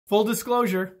Full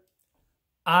disclosure,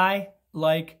 I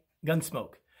like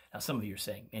Gunsmoke. Now, some of you are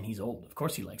saying, man, he's old. Of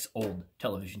course he likes old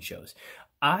television shows.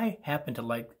 I happen to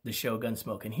like the show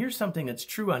Gunsmoke. And here's something that's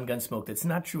true on Gunsmoke that's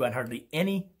not true on hardly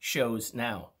any shows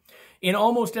now. In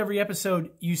almost every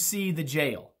episode, you see the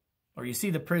jail or you see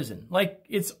the prison. Like,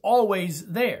 it's always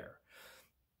there.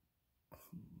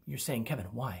 You're saying, Kevin,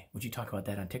 why would you talk about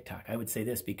that on TikTok? I would say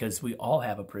this, because we all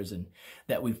have a prison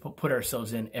that we've put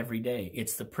ourselves in every day.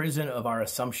 It's the prison of our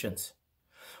assumptions.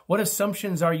 What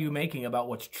assumptions are you making about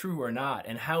what's true or not?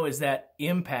 And how is that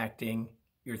impacting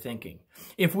your thinking?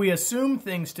 If we assume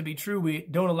things to be true, we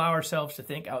don't allow ourselves to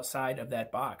think outside of that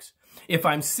box. If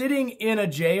I'm sitting in a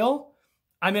jail,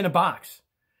 I'm in a box.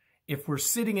 If we're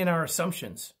sitting in our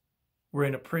assumptions, we're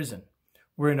in a prison.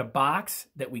 We're in a box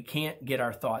that we can't get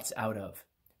our thoughts out of.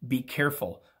 Be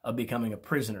careful of becoming a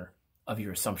prisoner of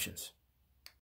your assumptions.